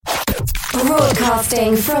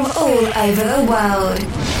Broadcasting from all over the world.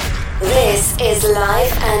 This is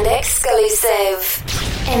live and exclusive.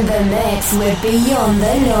 In the mix with Beyond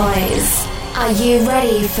the Noise. Are you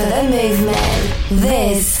ready for the movement?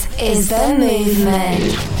 This is the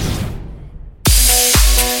movement.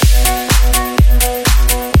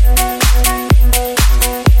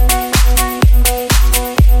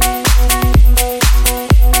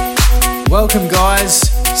 Welcome guys,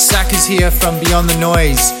 Sackers here from Beyond the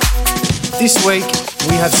Noise. This week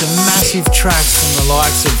we have some massive tracks from the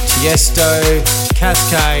likes of Tiesto,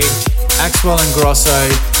 Cascade, Axwell and Grosso,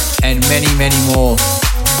 and many, many more.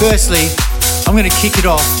 Firstly, I'm going to kick it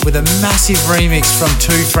off with a massive remix from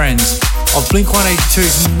Two Friends of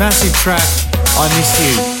Blink-182's massive track, I Miss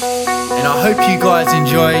You. And I hope you guys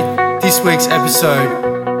enjoyed this week's episode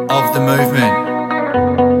of The Movement.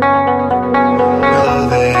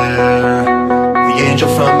 Angel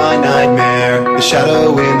from my nightmare, the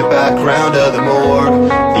shadow in the background of the morgue,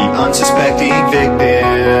 the unsuspecting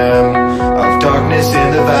victim of darkness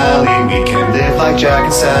in the valley. We can live like Jack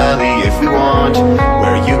and Sally if we want,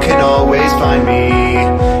 where you can always find me.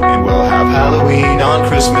 And we'll have Halloween on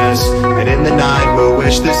Christmas, and in the night we'll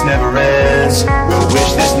wish this never ends. We'll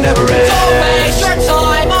wish this never ends. Don't waste your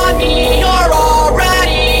time on me, you're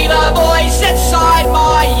already the voice inside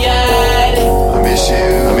my head. I miss you,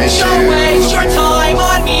 I miss you. Don't waste your time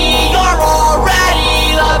on me, you're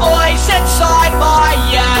already the voice inside my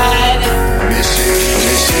head. I miss you, I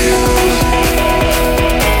miss you.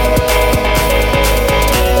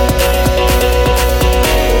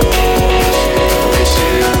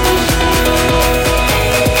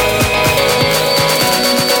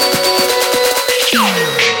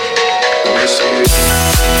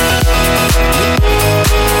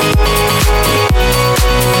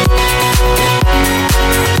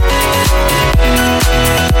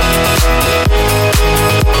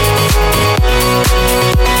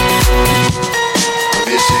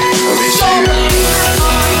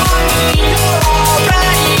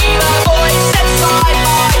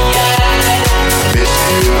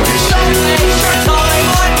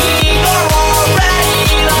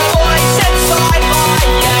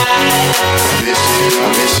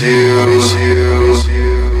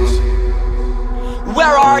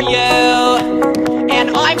 Where are you?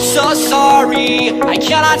 And I'm so sorry. I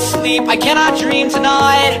cannot sleep, I cannot dream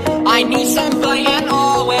tonight. I need somebody and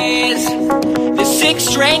always. This sick,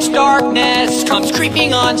 strange darkness comes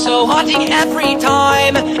creeping on, so haunting every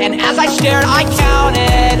time. And as I stared, I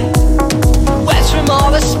counted webs from all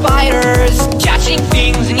the spiders, catching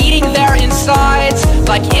things and eating their insides,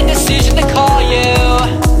 like indecision to call you.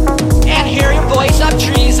 And hear your voice of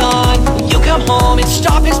treason. Will you come home and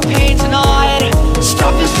stop his pain tonight?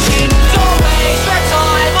 Stop his pain. Don't waste your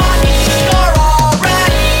time on me. You're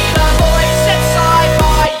already the voice inside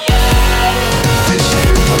my head.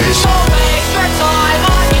 Don't waste your time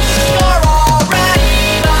on me. You're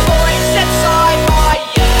already the voice inside my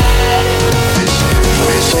head.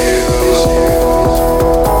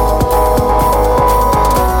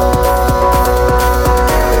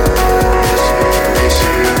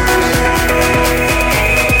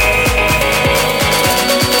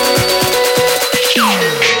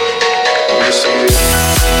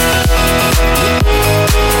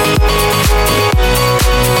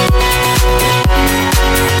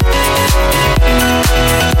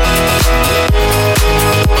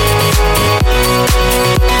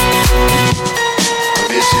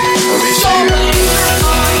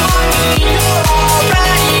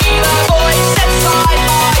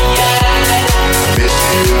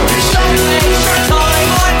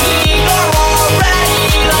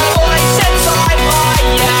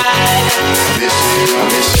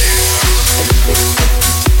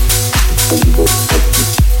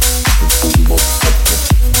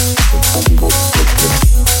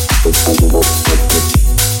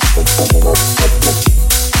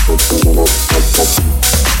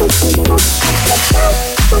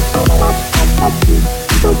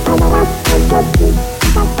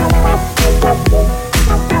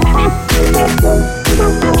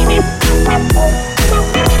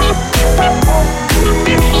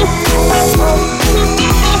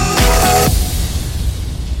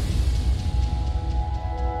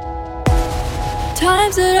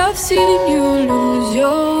 Times that I've seen you lose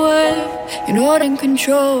your way, you're not in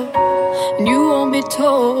control, and you won't be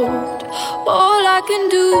told. All I can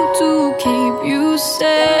do to keep you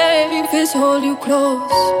safe is hold you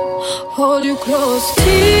close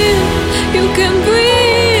till you can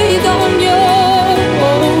breathe on your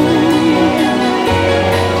own,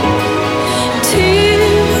 till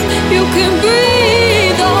you can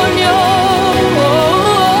breathe on your own.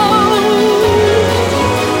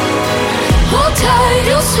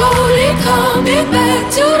 you're slowly coming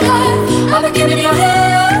back to life. I've been giving you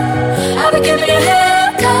hell, I've been giving you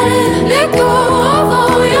hell. Gotta let go of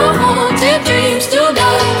all your haunted dreams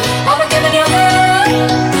tonight. I've been giving you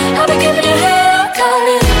hell, I've been giving you hell.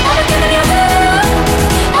 Gotta, I've been giving you hell,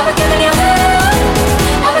 I've been giving you hell,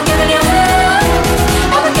 I've been giving you hell,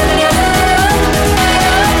 I've been giving you hell.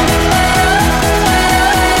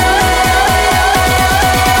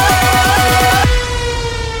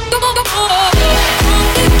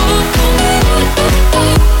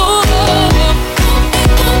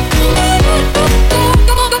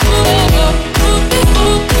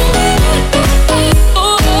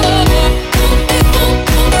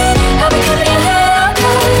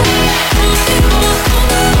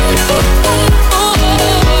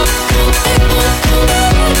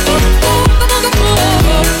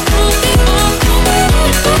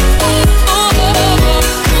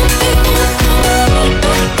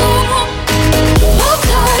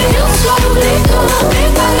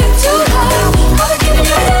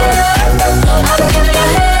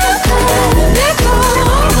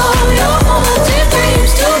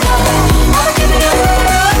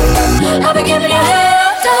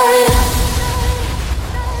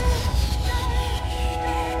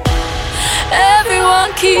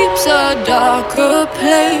 Keeps a darker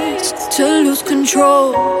place to lose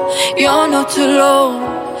control. You're not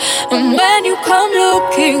alone. And when you come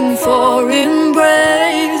looking for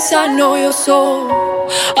embrace, I know your soul.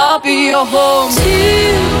 I'll be your home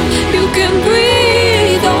till you can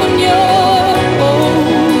breathe on your own.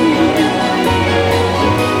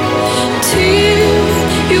 Till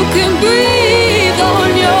you can breathe on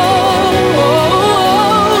your own.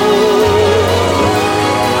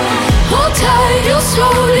 Hold tight, you're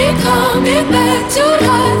slowly coming back to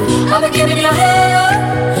life. I've been giving you hell,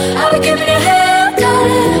 I've been giving you hell.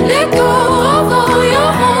 Gotta let go of all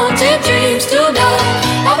your haunted dreams tonight.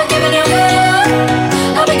 I've been giving you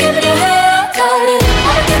hell, I've been giving you hell. Gotta,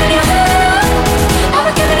 I've been giving you hell, I've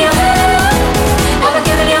been giving you hell, I've been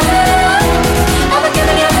giving you hell, I've been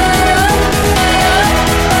giving you hell.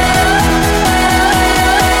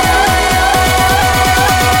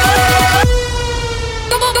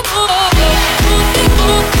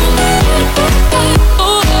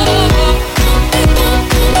 Oh,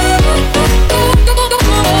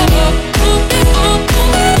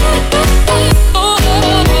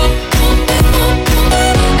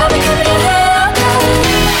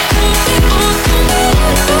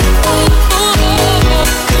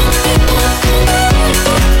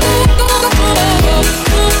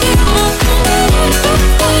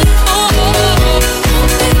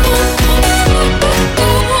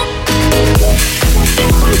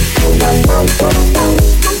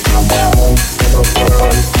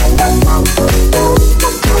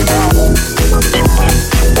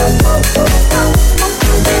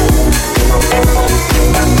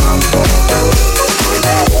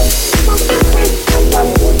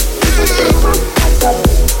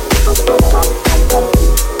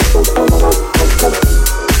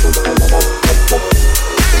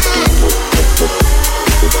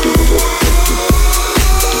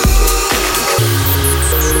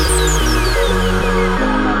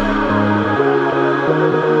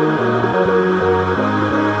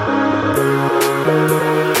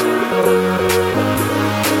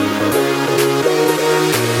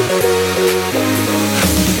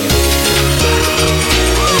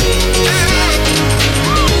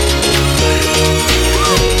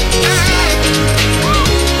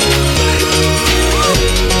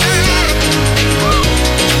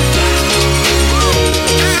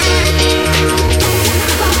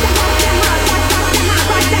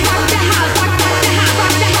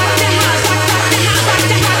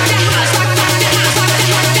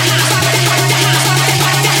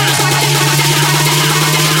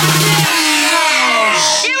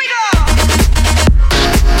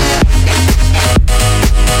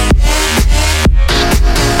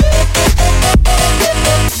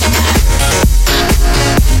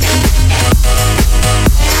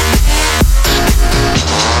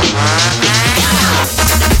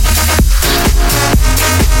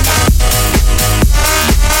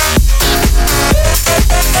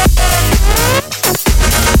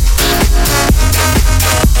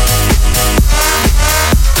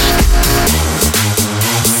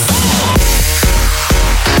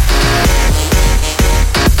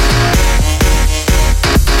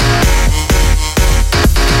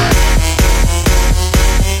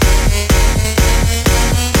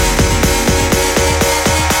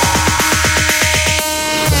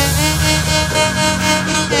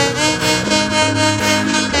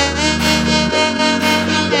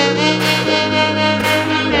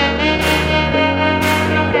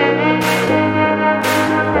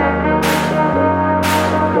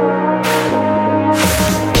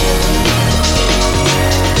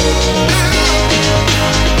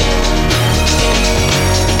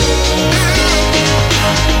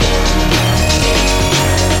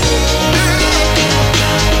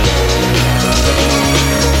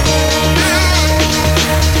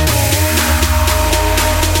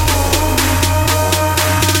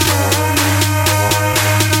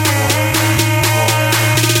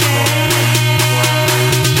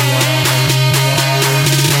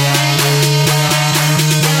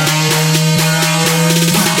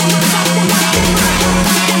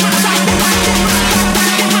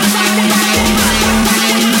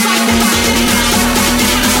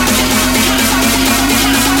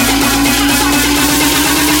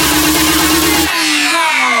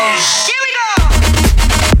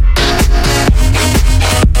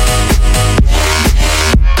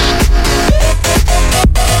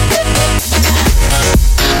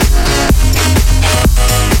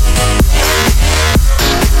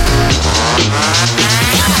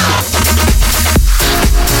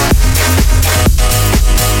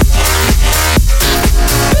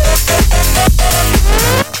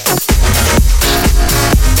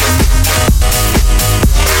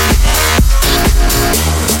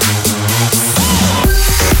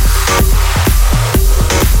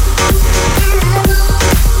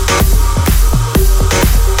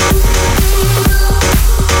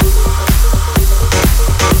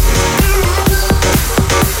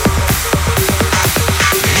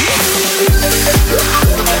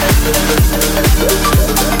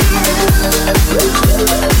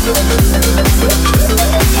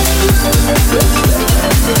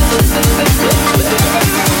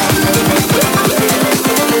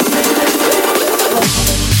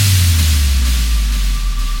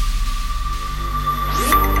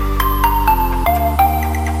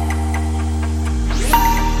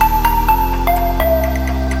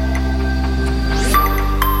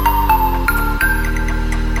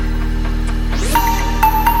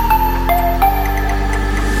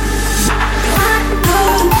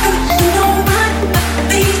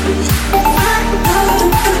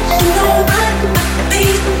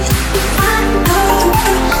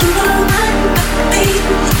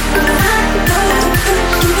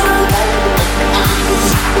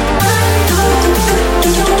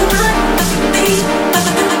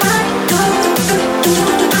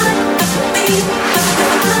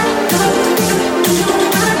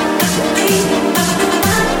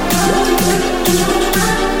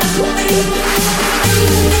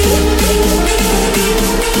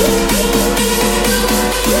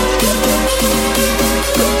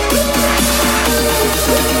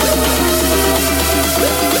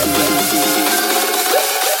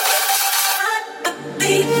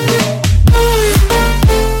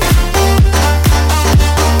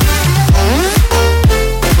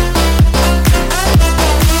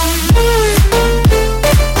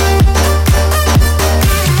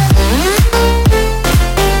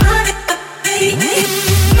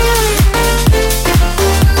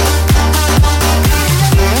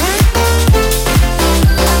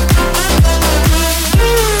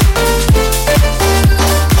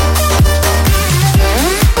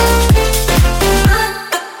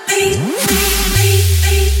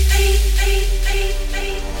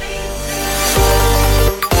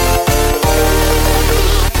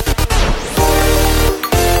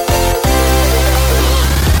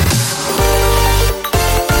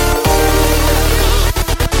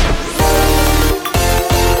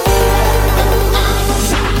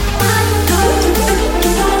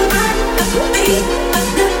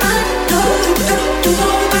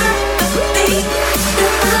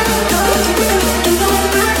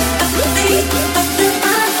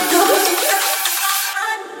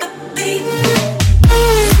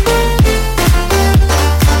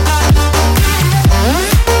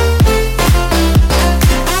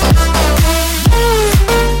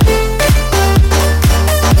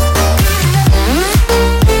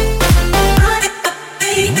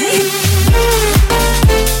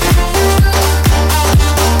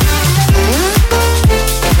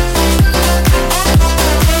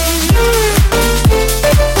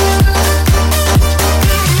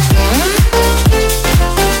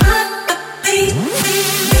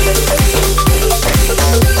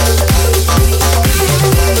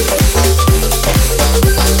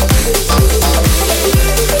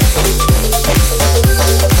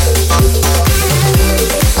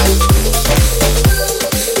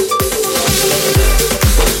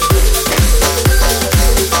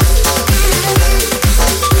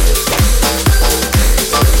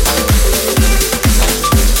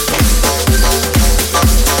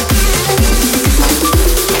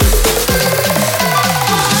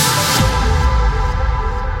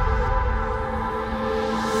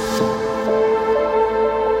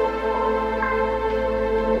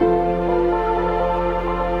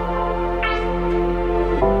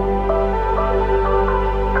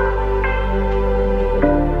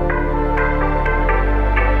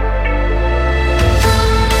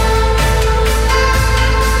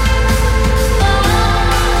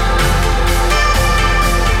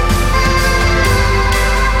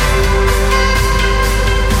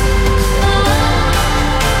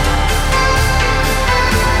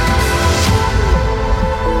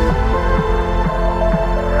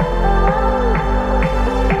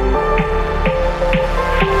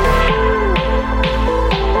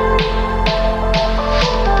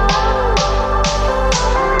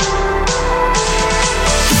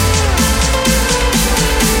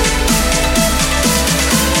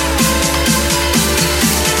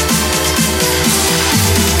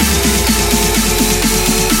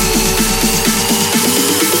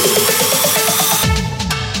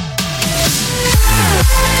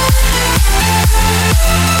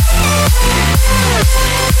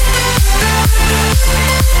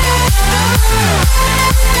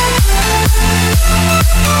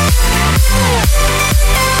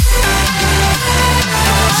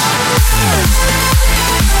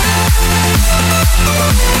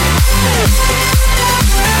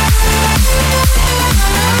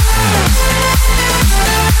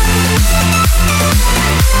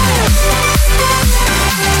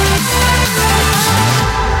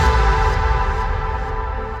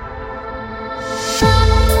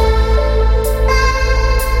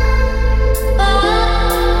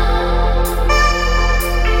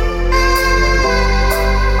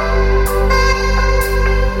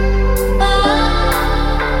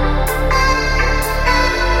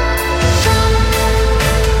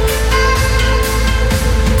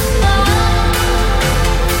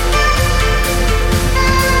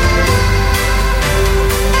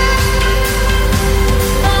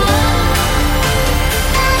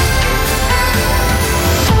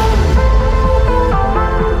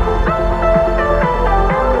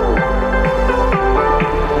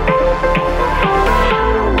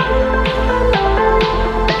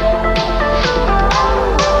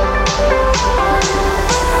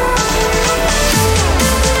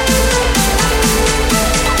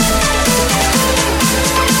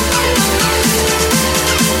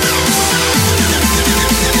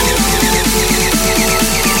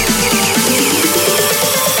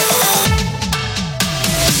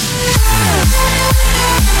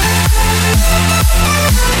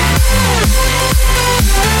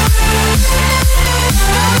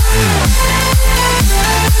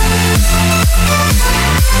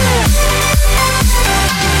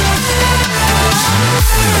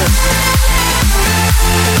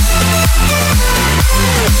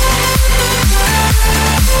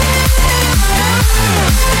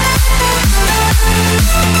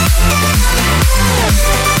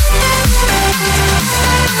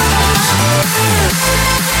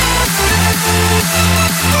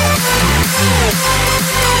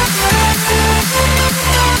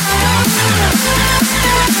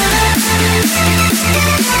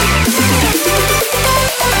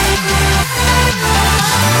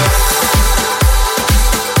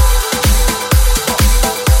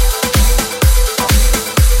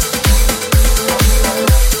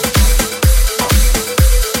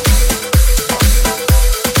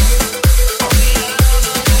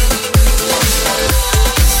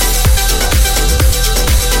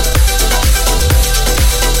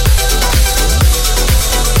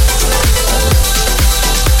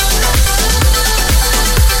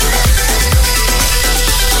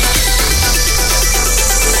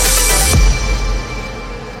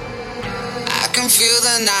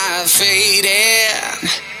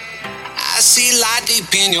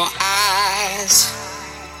 deep in your eyes.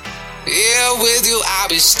 Yeah, with you I'll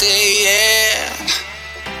be staying.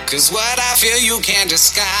 'Cause what I feel you can't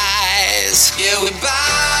disguise. Yeah, we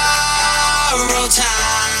borrow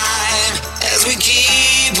time as we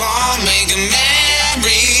keep on making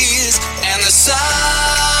memories. And the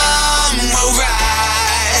sun will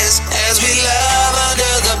rise as we love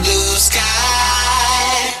under the blue sky.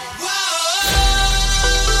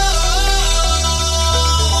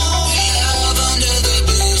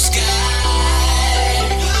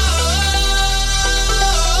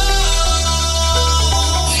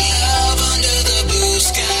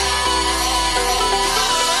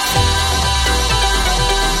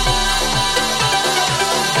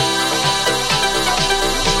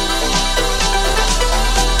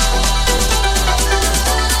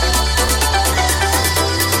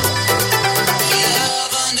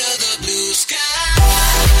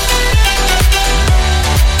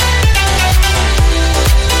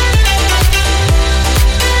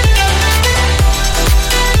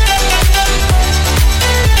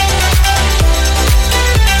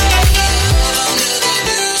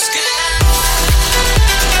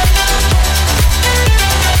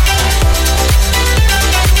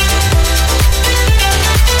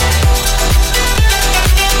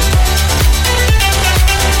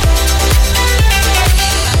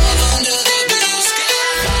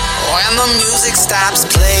 Stops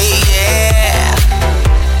playing,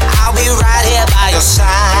 I'll be right here by your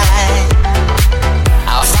side.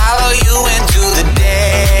 I'll follow you into the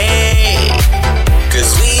day,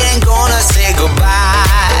 'cause we ain't gonna say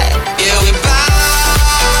goodbye. Yeah, we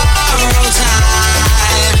borrow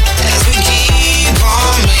time as we keep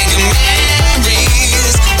on making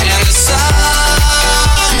memories. And the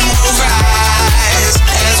sun will rise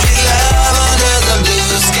as we love under the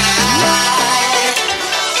blue sky.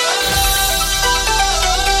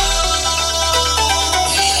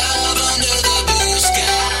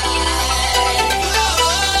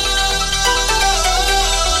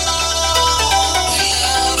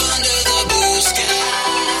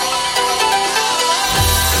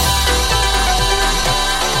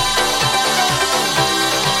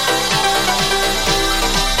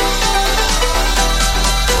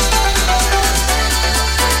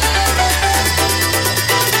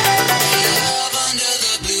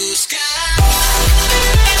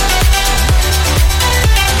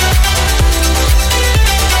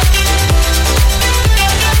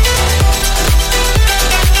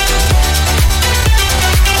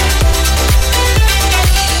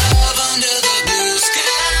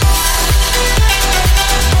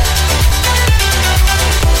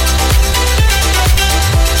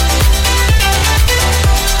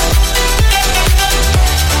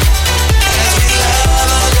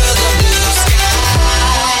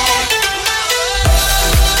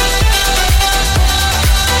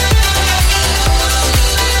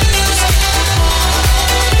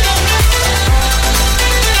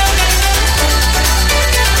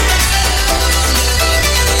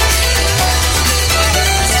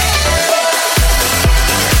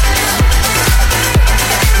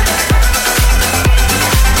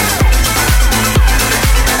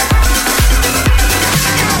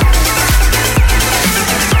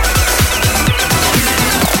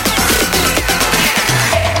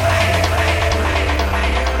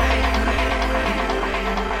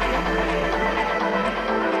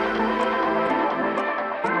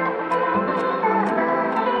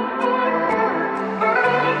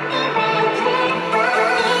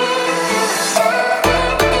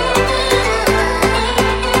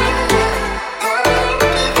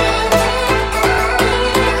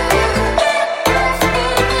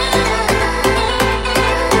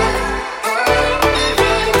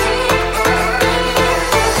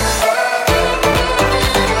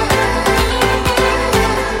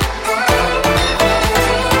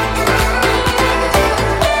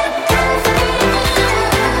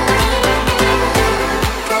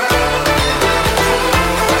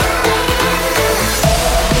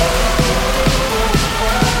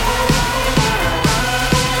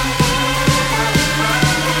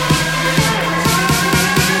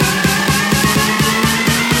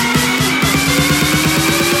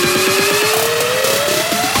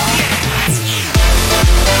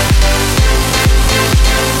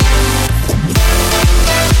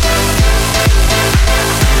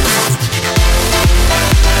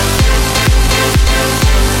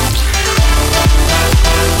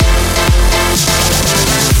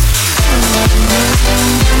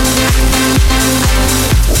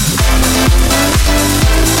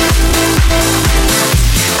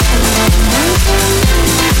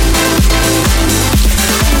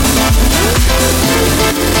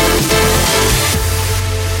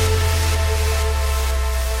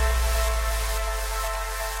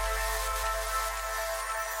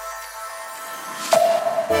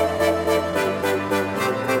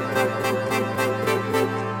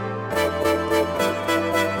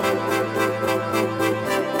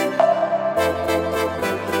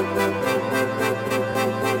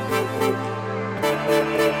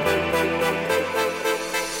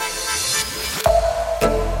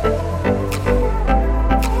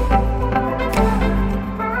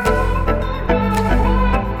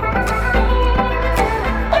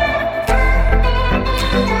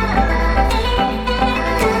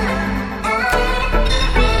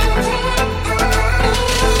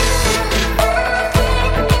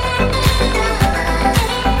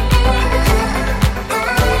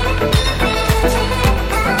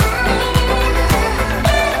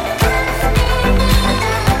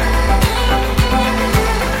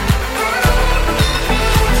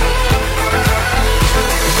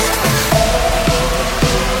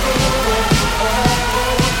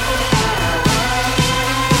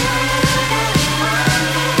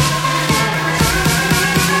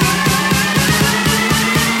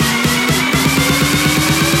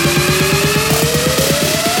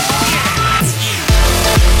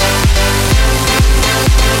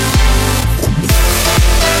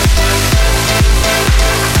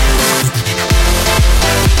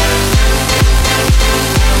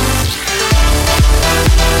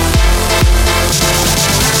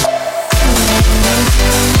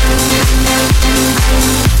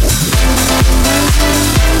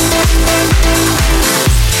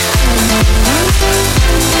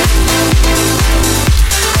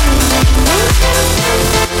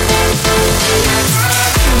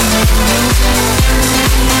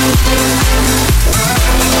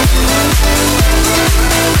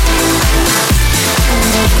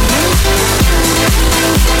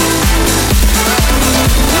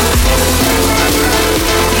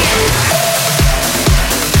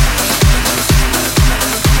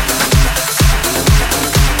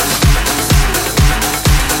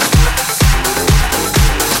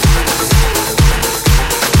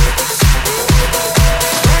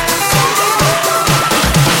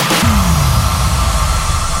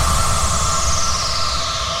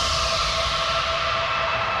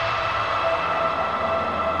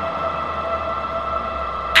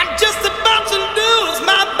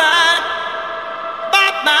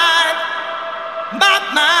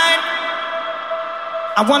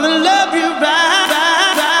 I wanna love you right.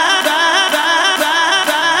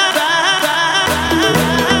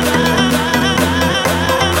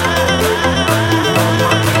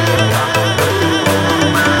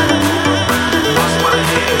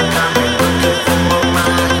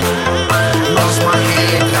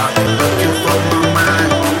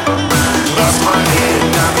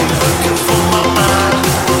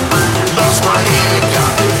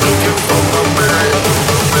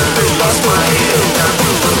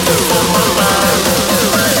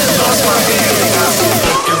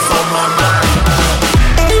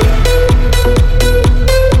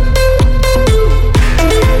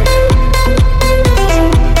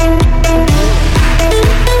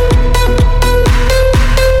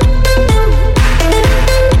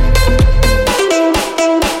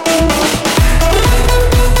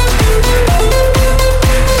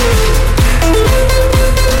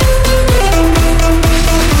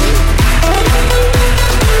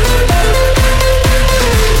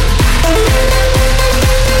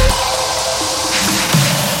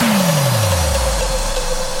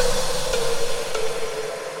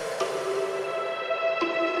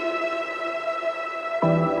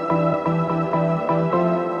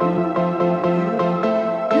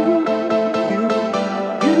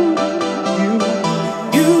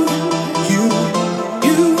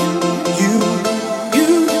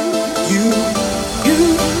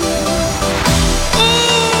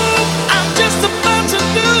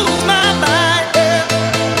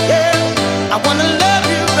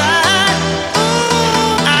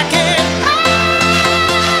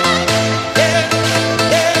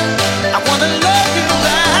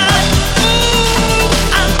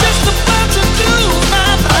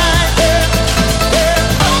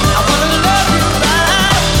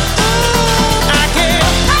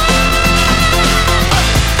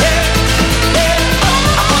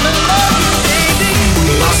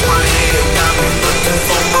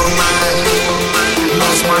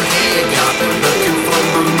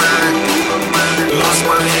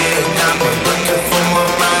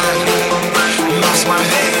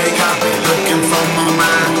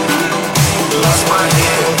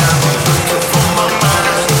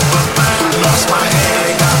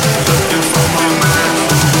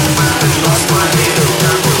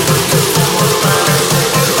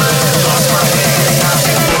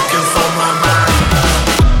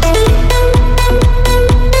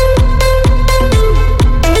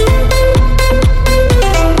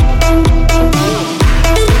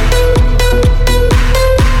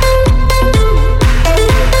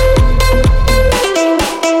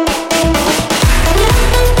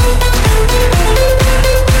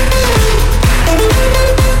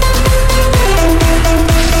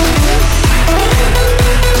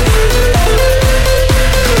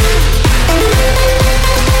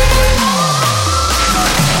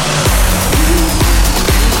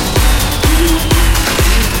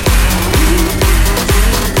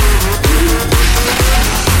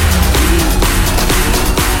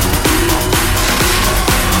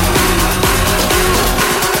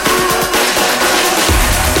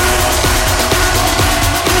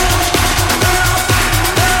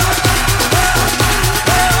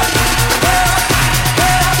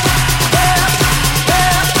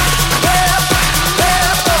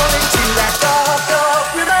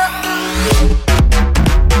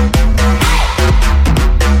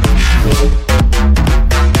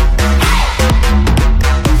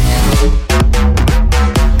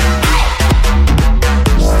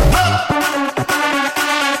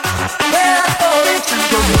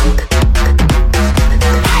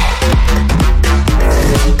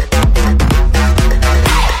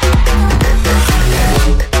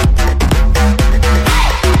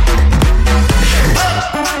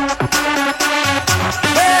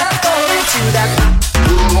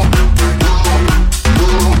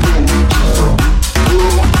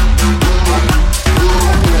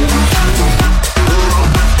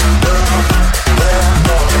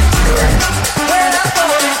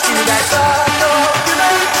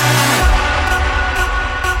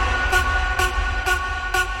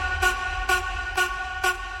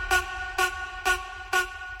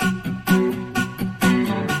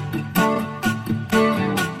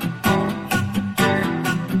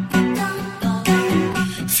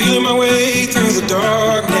 Feeling my way through the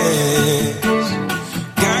darkness,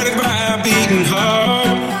 guided by a beating heart.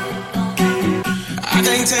 I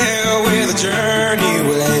can't tell where the journey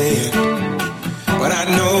will end, but I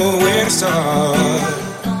know where to start.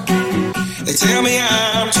 They tell me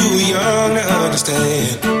I'm too young to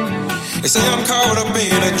understand. They say I'm caught up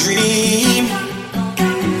in a dream.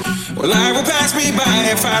 Well, life will pass me by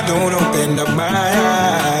if I don't open up my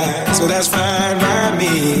eyes. So that's fine by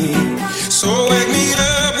me. So wake me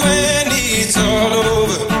up when it's all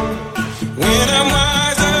over, when I'm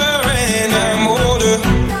wiser and I'm older.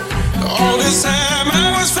 All this time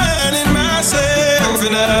I was finding myself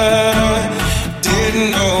and I didn't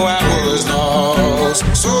know I was lost.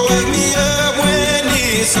 So wake me up when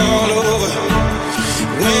it's all over,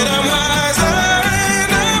 when I'm wiser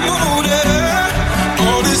and I'm older.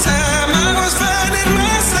 All this time I was finding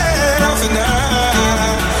myself and I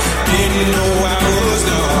didn't know I was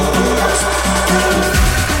lost.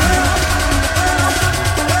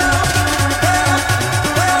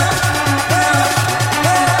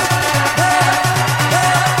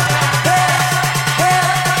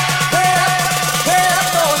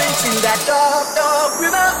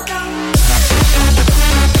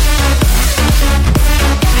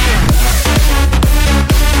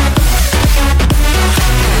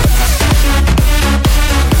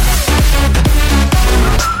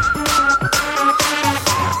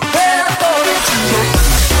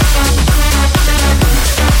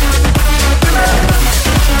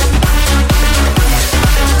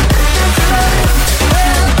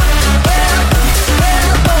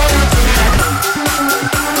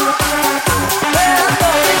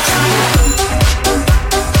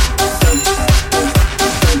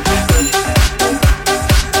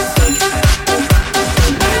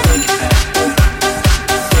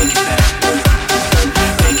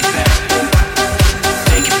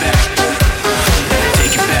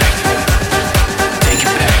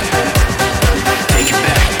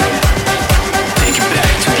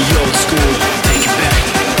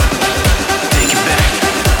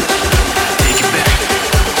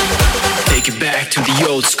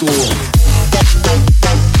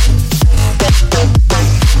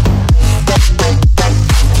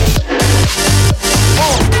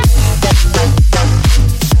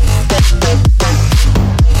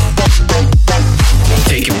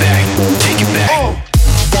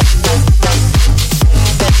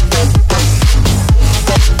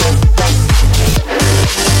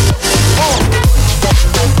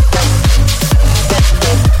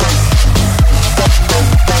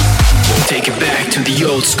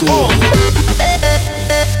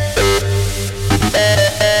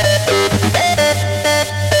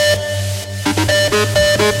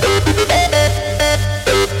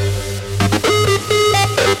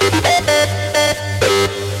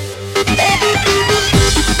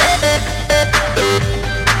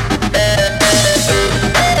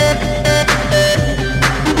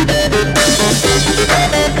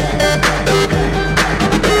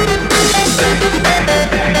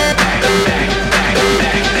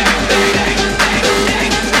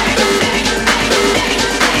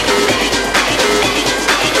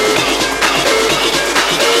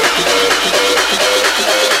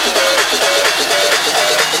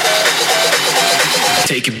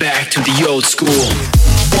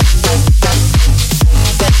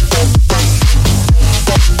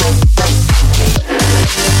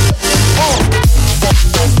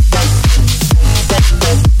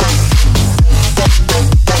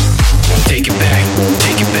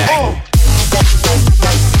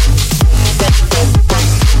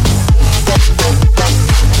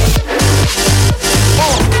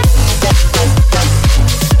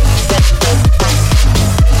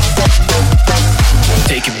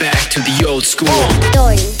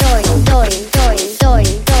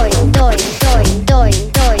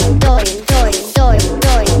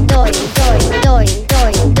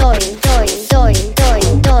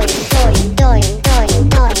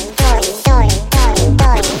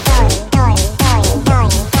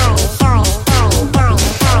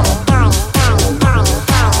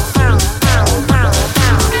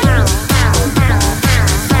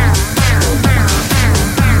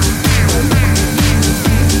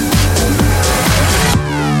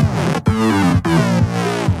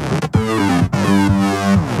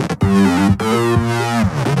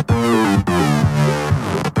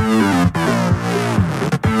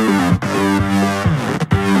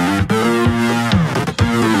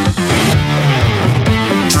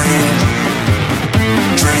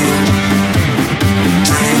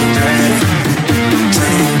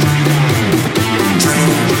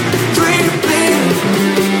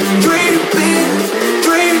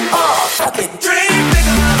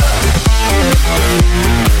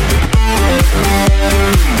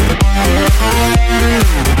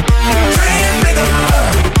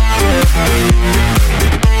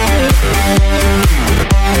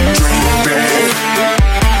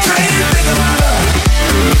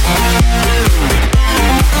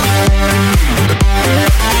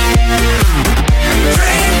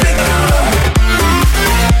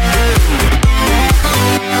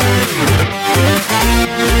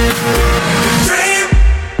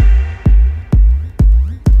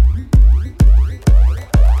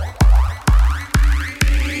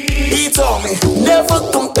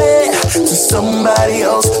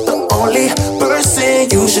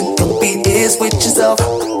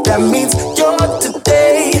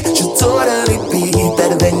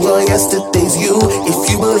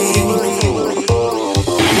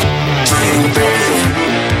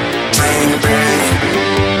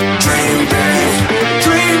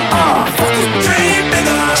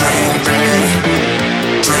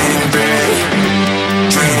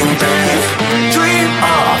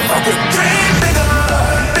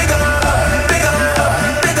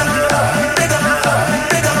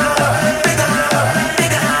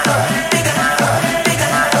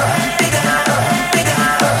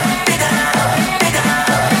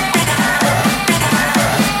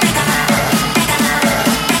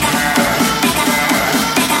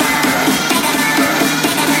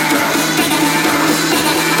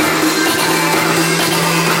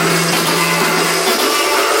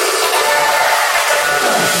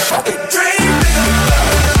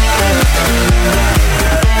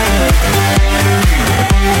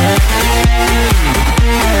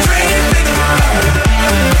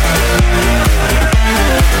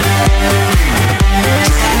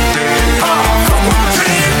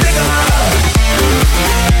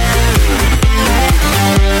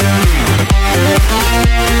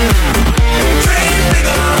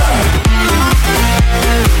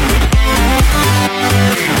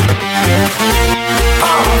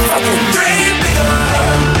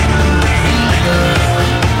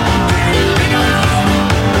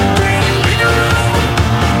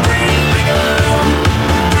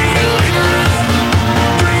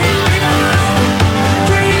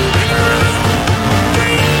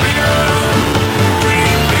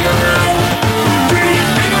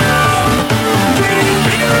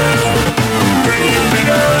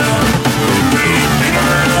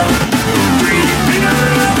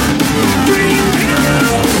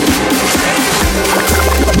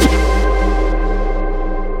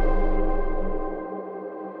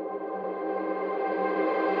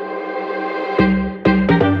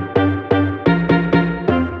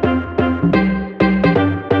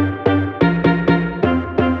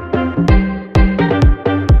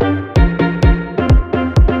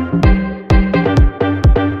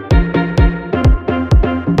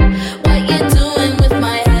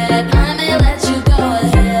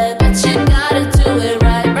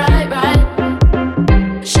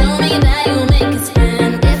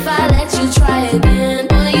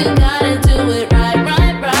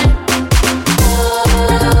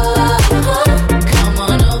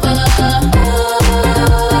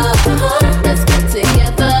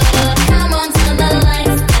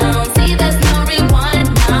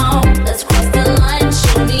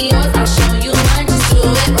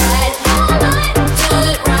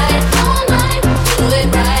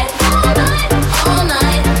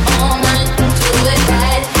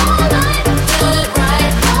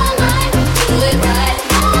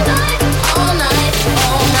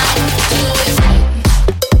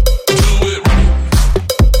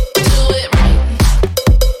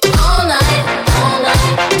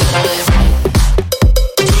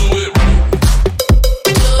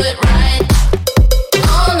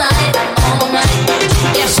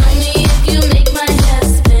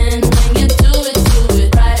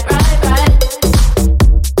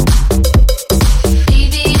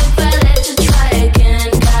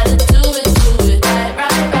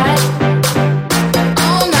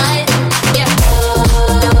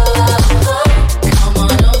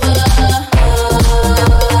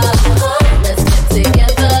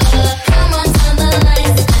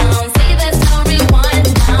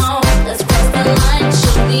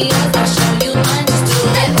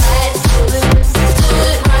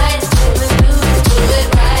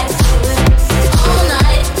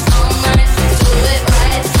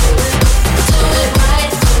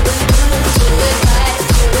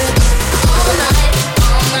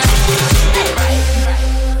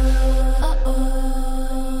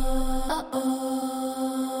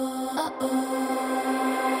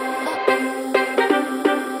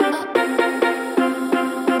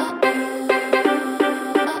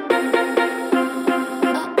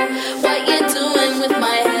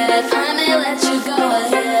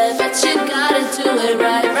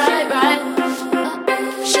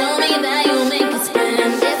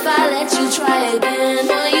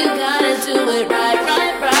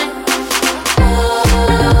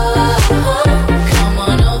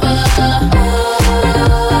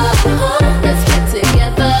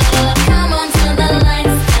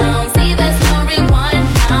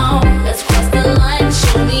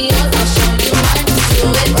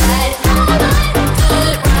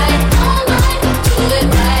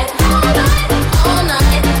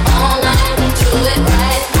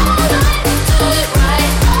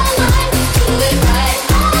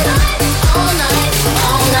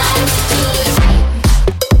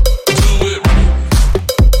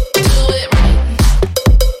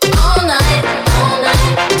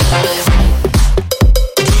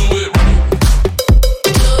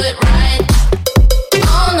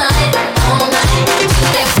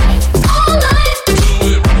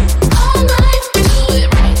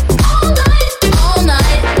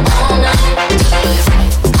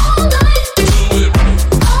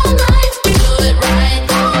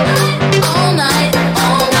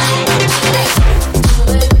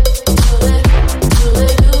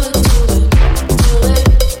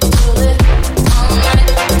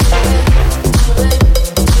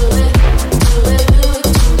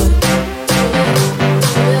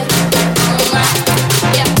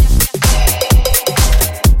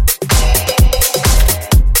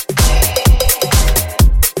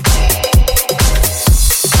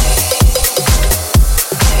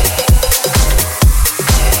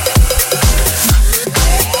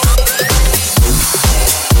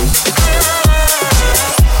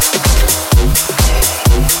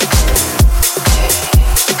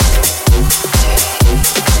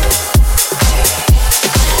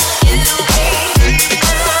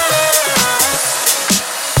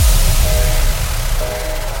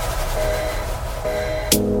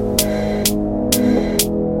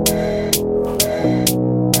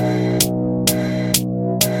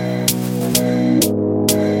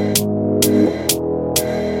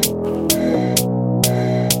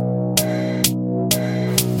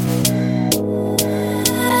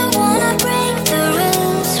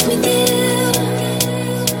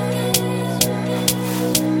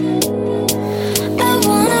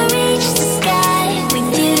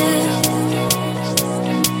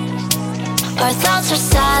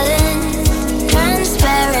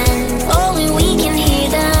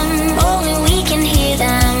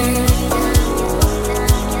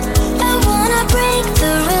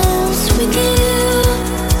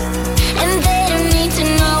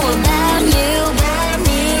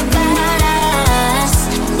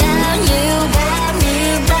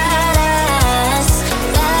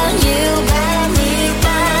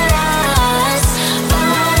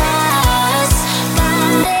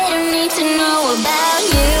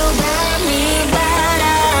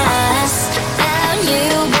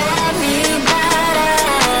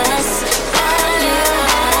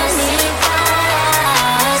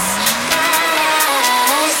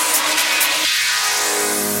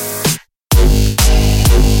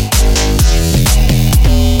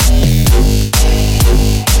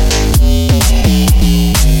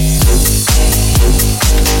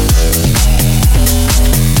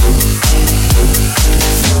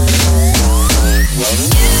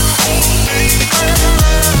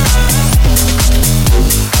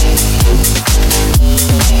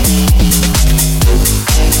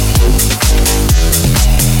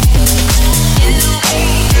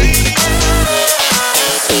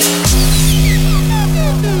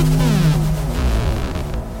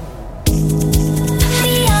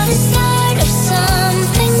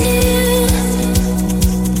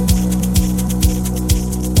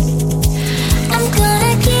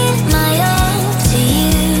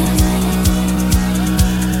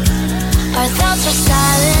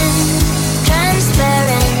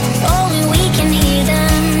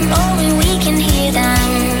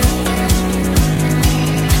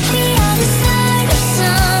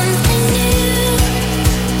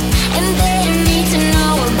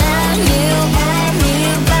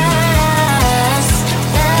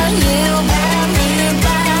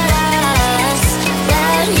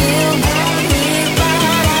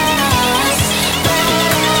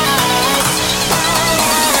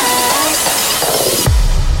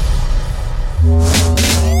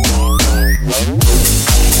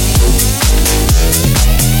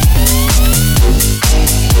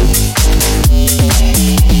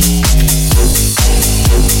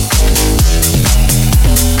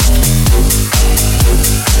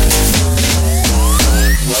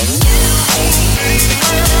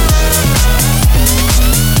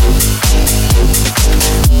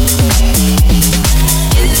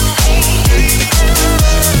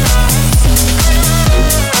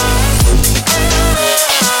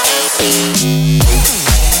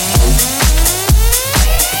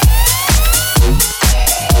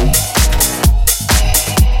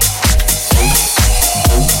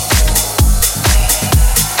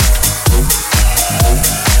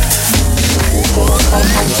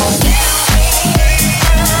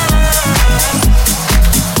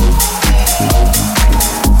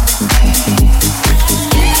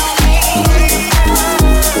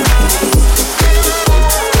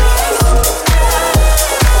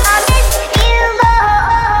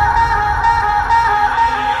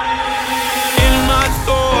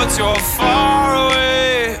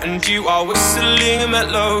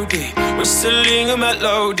 melody, whistling a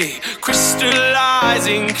melody,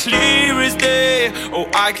 crystallizing clear as day. Oh,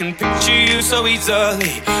 I can picture you so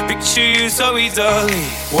easily, picture you so easily.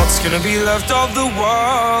 What's gonna be left of the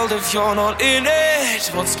world if you're not in it?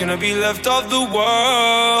 What's gonna be left of the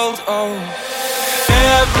world? Oh,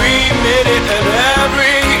 every minute and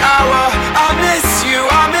every hour, I miss you,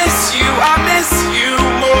 I miss you, I miss you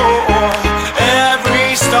more.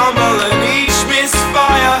 Every stumble and each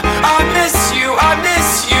misfire, I miss you, I miss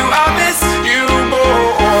you, I miss you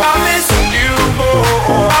more. I miss you more,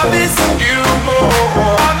 I miss you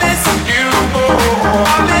more, I miss you more,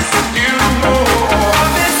 I miss you more, I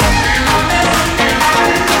miss you, I miss you, I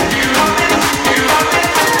miss you, I miss you, I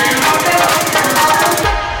miss you, I miss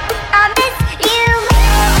you.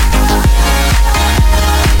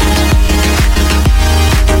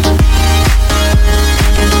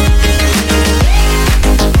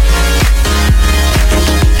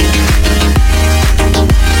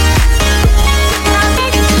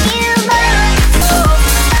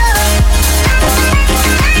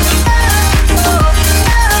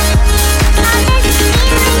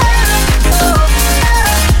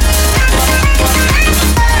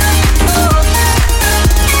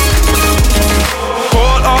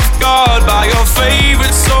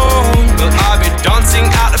 Favorite song, but I'll be dancing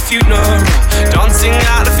at the funeral, dancing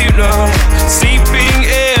at the funeral, sleeping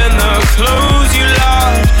in the clothes you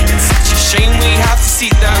love. It's such a shame we have to see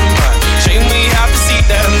them, but shame we have to see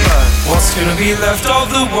them, but what's gonna be left of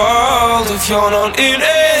the world if you're not in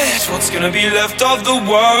it? What's gonna be left of the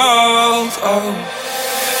world? Oh,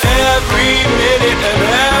 every minute and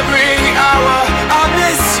every hour, I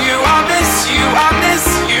miss you, I miss you, I miss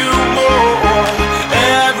you more.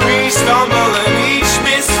 Every stumble and each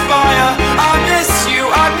misfire, I miss you,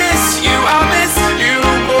 I miss you, I miss you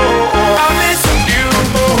more. I miss you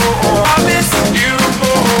more, I miss you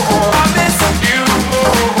more, I miss you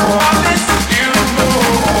more, I miss you more,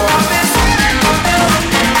 I miss you, I miss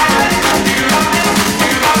you, I miss you,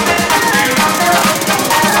 I miss you,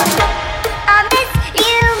 I miss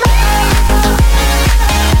you more.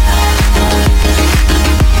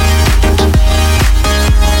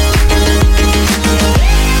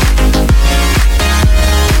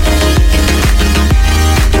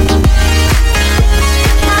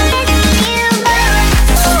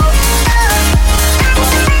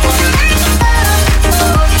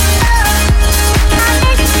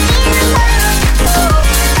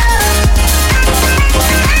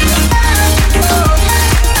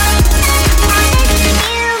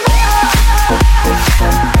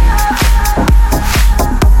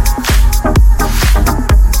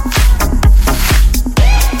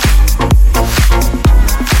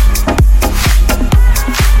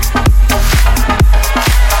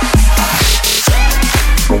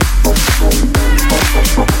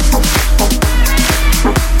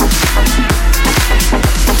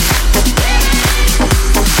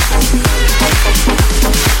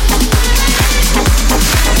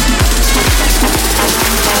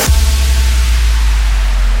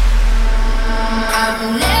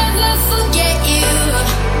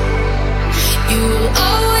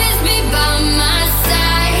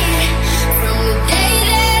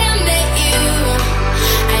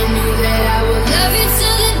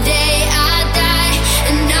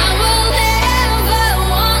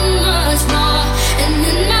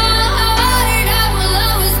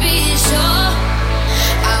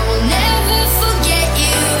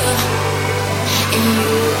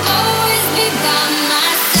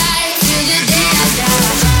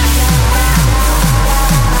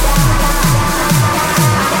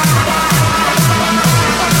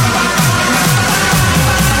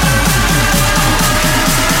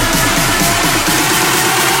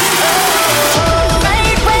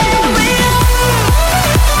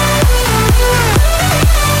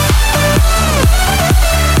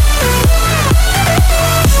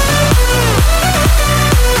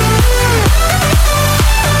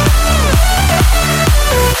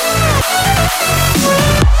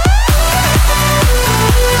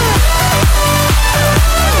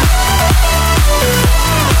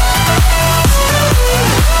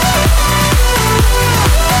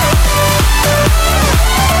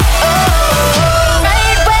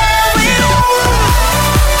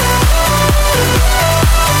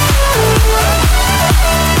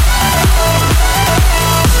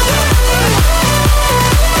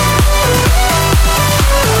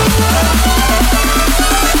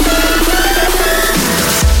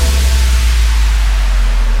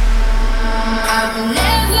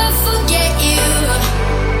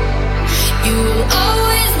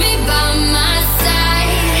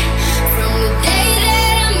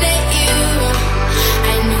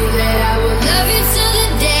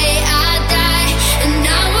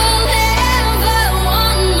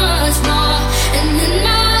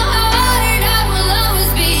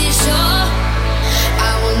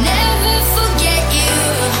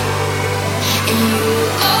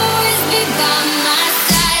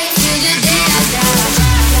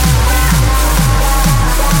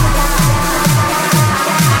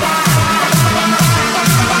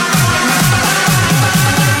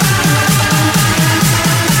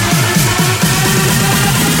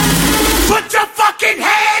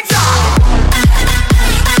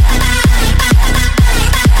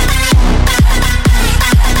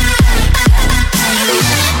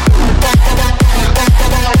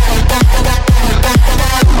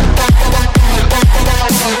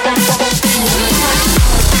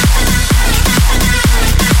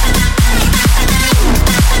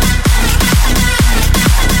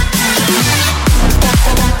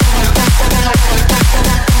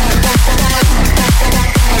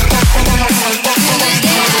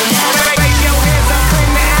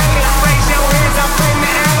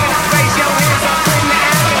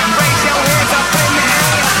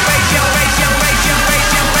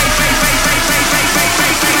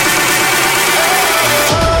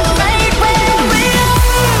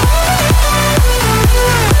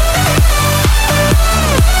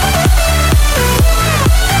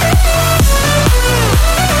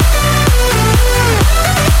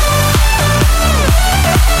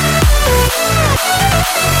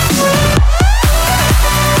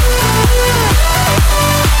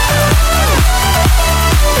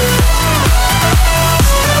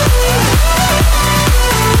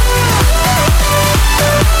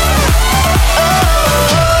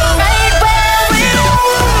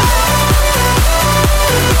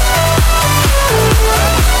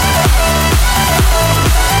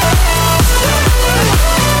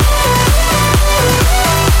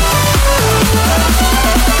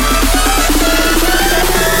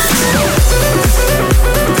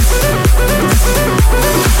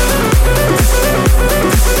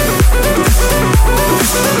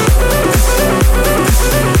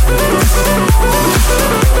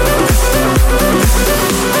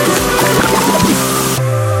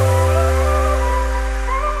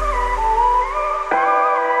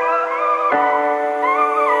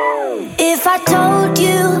 I told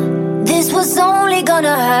you this was only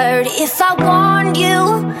gonna hurt, if I warned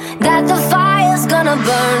you that the fire's gonna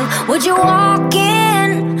burn, would you walk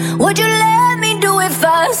in? Would you let me do it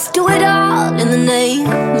first? Do it all in the name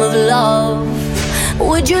of love.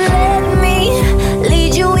 Would you let me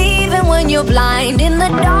lead you even when you're blind? In the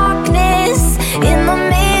darkness, in the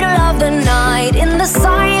middle of the night, in the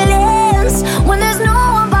silence, when there's no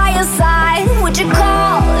one by your side, would you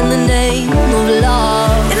call in the name of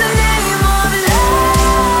love? In the name of love,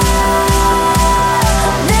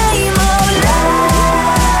 name of love,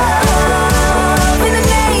 in the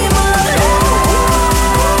name of love,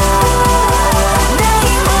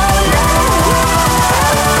 name of love,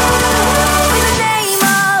 in the name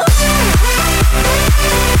of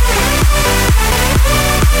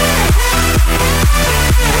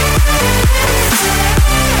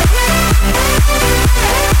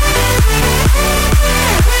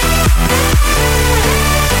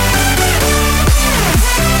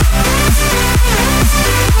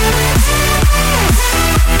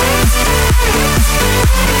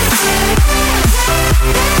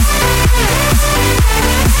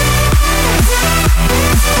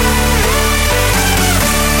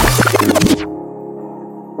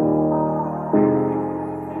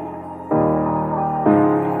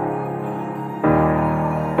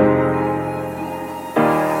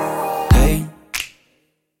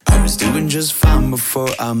just fine before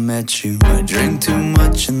I met you. I drink too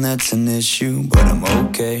much and that's an issue, but I'm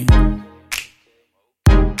okay.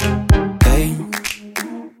 Hey,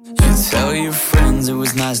 you tell your friends it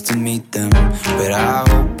was nice to meet them, but I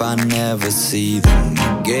hope I never see them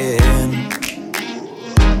again.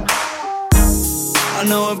 I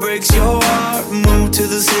know it breaks your heart. Moved to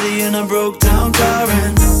the city and I broke down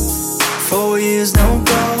crying. 4 years, no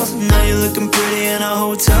calls. Now you're looking pretty in a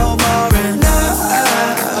hotel bar, and I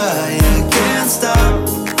can't stop.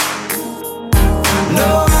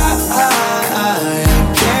 No, I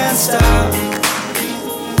can't stop.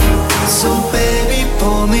 So baby,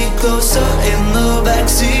 pull me closer in the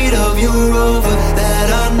backseat of your Rover that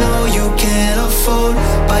I know you can't afford.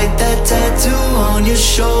 Bite that tattoo on your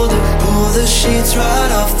shoulder. Pull the sheets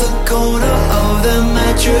right off the corner of the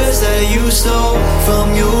mattress that you stole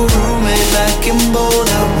from your roommate back in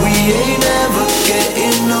Boulder. We ain't ever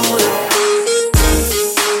getting older.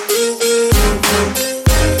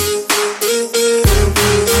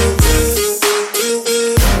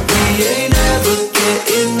 We ain't ever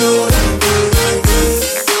getting older.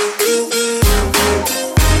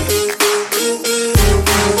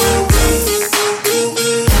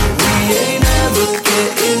 We ain't ever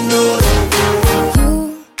getting older.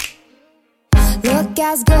 You look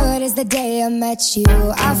as good as the day I met you.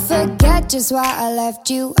 I forget just why I left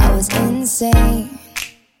you. I was insane.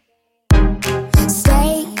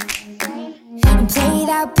 Stay and play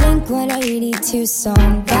that Blink-182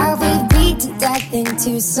 song that we beat to death in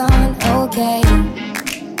Tucson. Okay.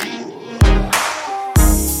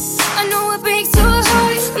 I know it breaks your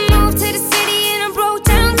heart. I moved to the city and I broke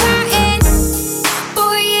down crying.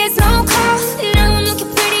 4 years, no call. Now I'm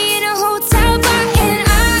looking pretty in a hotel bar, and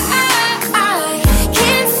I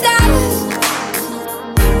can't stop.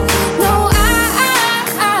 No, I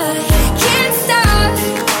can't stop.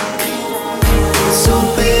 So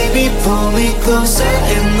baby, pull me closer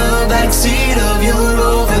in the backseat of your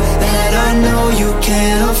Rover that I know you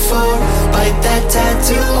can't afford. Bite that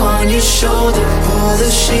tattoo on your shoulder. Pull the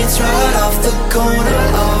sheets right off the corner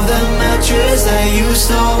of the mattress that you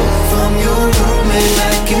stole from your roommate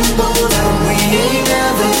back in Boulder. We ain't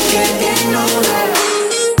never getting older.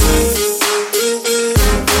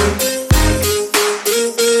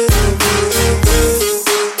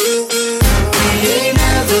 We ain't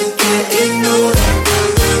never getting older.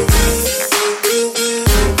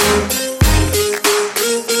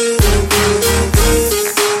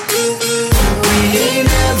 We ain't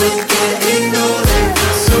never getting older.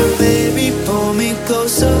 So baby, pull me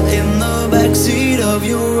closer in the backseat of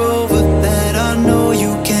your Rover that I know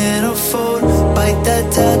you can't afford. Bite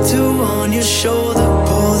that tattoo on your shoulder.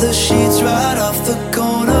 Pull the sheets right off the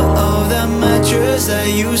corner of that mattress that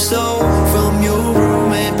you stole from your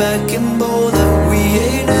roommate back in Boulder.